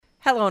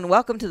Hello and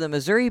welcome to the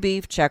Missouri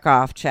Beef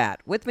Checkoff Chat.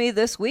 With me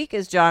this week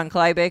is John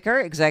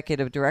Kleiboeker,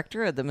 Executive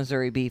Director of the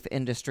Missouri Beef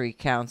Industry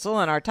Council,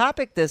 and our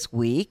topic this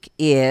week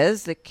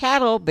is the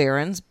Cattle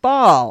Barons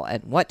Ball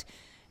and what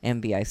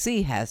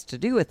MBIC has to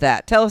do with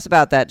that. Tell us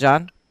about that,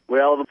 John.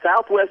 Well, the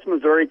Southwest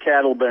Missouri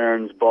Cattle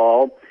Barons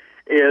Ball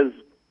is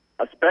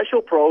a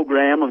special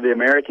program of the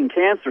American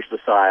Cancer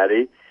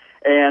Society,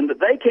 and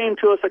they came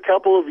to us a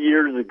couple of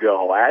years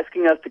ago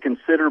asking us to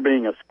consider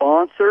being a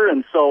sponsor,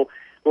 and so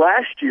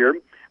last year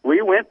we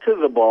went to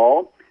the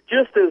ball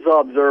just as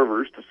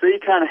observers to see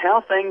kind of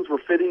how things were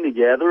fitting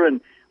together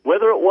and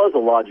whether it was a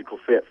logical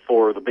fit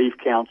for the Beef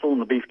Council and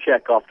the Beef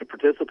Checkoff to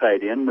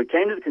participate in. We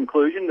came to the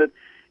conclusion that,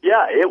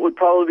 yeah, it would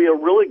probably be a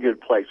really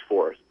good place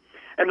for us.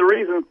 And the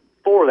reason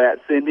for that,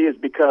 Cindy, is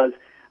because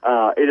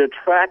it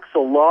attracts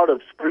a lot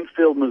of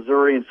Springfield,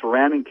 Missouri and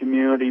surrounding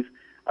communities,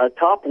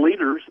 top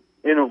leaders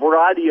in a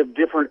variety of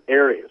different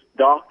areas,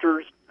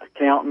 doctors,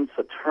 accountants,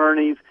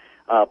 attorneys,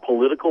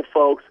 political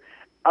folks,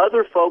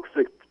 other folks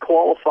that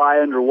qualify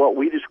under what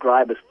we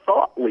describe as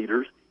thought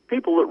leaders,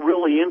 people that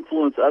really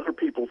influence other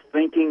people's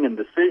thinking and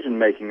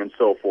decision-making and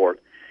so forth.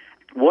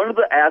 One of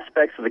the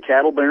aspects of the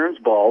Cattle Barons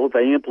Ball that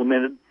they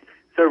implemented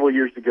several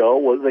years ago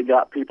was they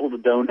got people to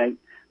donate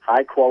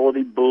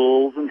high-quality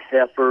bulls and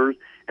heifers,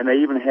 and they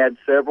even had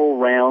several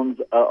rounds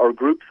or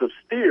groups of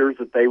steers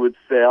that they would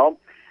sell,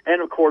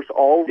 and, of course,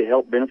 all to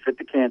help benefit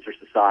the Cancer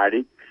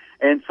Society.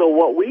 And so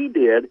what we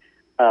did,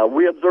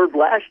 we observed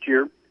last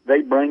year,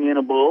 they'd bring in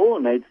a bull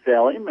and they'd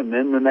sell him, and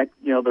then the next,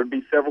 there'd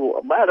be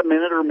about a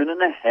minute or a minute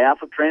and a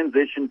half of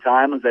transition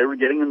time as they were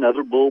getting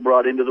another bull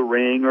brought into the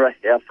ring or a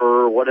heifer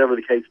or whatever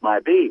the case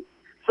might be.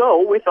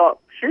 So we thought,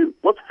 shoot,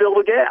 let's fill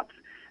the gaps.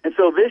 And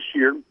so this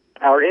year,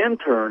 our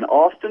intern,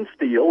 Austin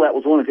Steele, that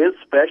was one of his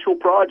special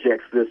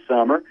projects this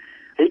summer,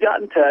 he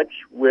got in touch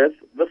with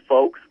the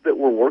folks that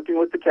were working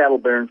with the Cattle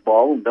Barons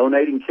Ball and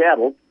donating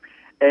cattle,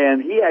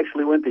 and he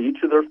actually went to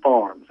each of their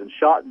farms and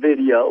shot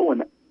video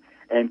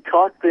and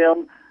caught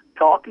them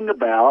talking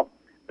about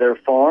their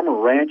farm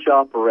or ranch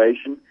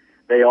operation.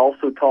 They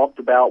also talked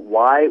about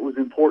why it was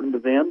important to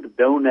them to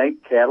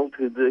donate cattle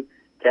to the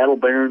Cattle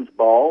Barons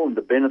Ball and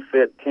to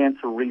benefit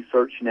cancer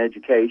research and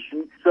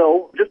education.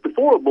 So just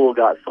before a bull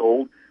got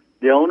sold,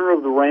 the owner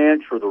of the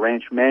ranch or the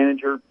ranch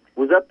manager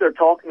was up there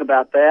talking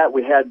about that.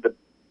 We had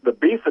the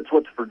Beef It's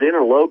What's for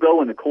Dinner logo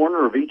in the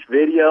corner of each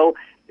video.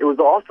 It was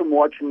awesome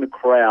watching the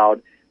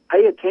crowd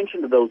pay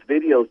attention to those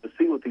videos to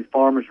see what these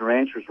farmers and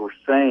ranchers were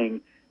saying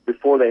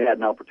before they had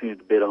an opportunity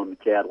to bid on the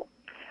cattle.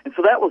 And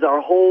so that was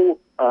our whole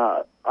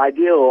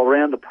idea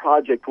around the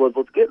project was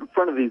let's get in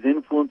front of these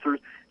influencers,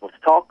 let's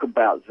talk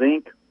about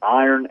zinc,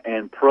 iron,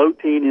 and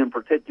protein in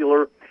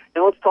particular,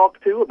 and let's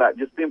talk, too, about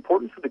just the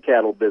importance of the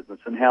cattle business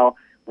and how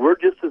we're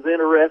just as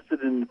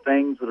interested in the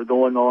things that are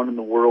going on in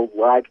the world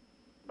like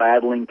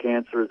battling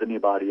cancer as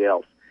anybody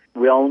else.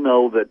 We all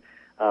know that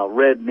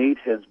red meat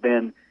has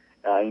been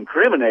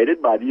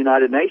incriminated by the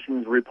United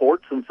Nations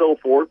reports and so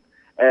forth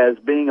as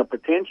being a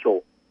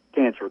potential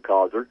cancer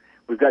causer.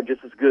 We've got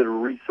just as good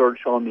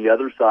research on the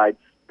other side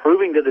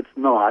proving that it's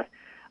not.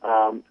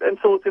 And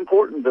so it's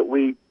important that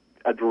we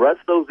address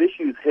those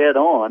issues head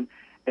on.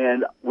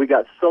 And we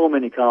got so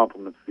many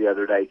compliments the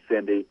other day,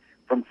 Cindy,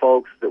 from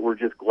folks that were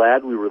just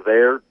glad we were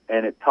there.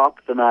 And it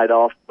topped the night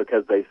off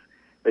because they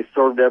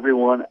served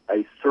everyone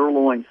a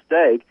sirloin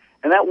steak.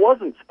 And that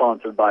wasn't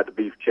sponsored by the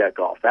Beef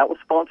Checkoff. That was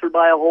sponsored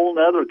by a whole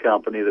other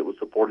company that was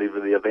supportive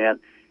of the event.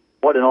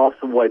 What an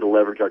awesome way to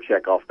leverage our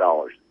checkoff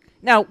dollars.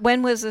 Now,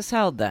 when was this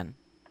held then?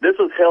 This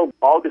was held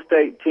August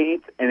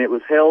 18th, and it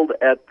was held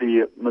at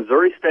the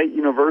Missouri State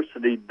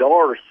University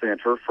Dar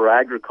Center for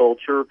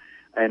Agriculture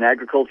and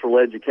Agricultural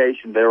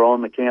Education there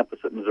on the campus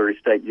at Missouri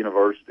State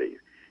University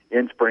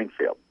in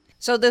Springfield.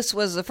 So this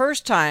was the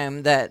first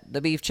time that the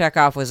Beef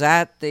Checkoff was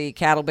at the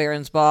Cattle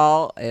Barons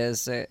Ball.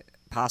 Is it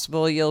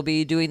possible you'll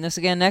be doing this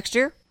again next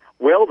year?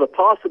 Well, the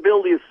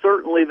possibility is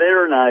certainly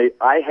there, and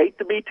I hate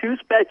to be too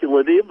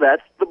speculative.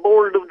 That's the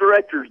board of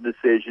directors'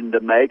 decision to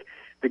make.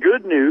 The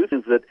good news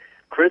is that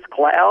Chris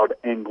Cloud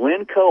and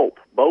Glenn Cope,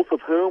 both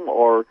of whom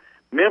are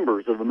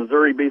members of the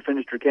Missouri Beef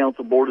Industry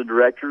Council Board of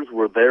Directors,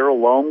 were there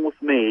along with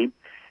me.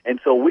 And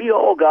so we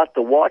all got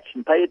to watch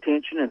and pay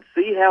attention and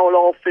see how it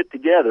all fit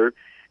together.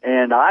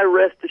 And I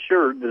rest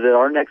assured that at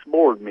our next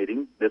board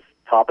meeting, this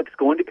topic's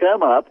going to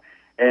come up,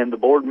 and the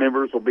board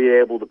members will be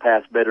able to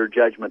pass better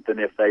judgment than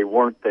if they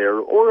weren't there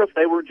or if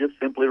they were just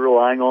simply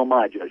relying on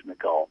my judgment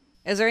call.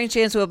 Is there any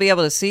chance we'll be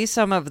able to see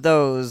some of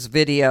those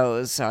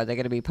videos? Are they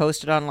going to be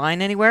posted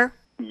online anywhere?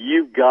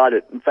 You've got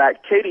it. In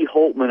fact, Katie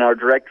Holtman, our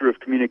Director of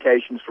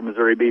Communications for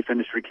Missouri Beef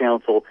Industry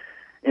Council,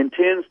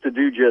 intends to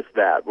do just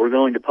that. We're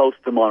going to post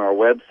them on our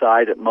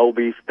website at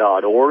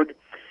mobeef.org,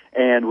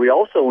 and we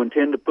also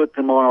intend to put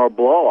them on our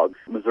blog,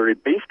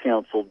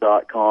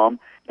 MissouriBeefCouncil.com,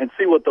 and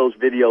see what those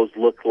videos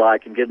look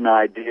like and get an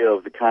idea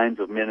of the kinds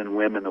of men and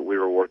women that we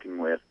were working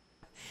with.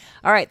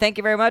 All right. Thank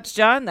you very much,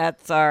 John.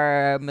 That's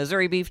our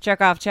Missouri Beef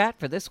Checkoff Chat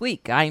for this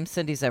week. I'm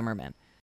Cindy Zimmerman.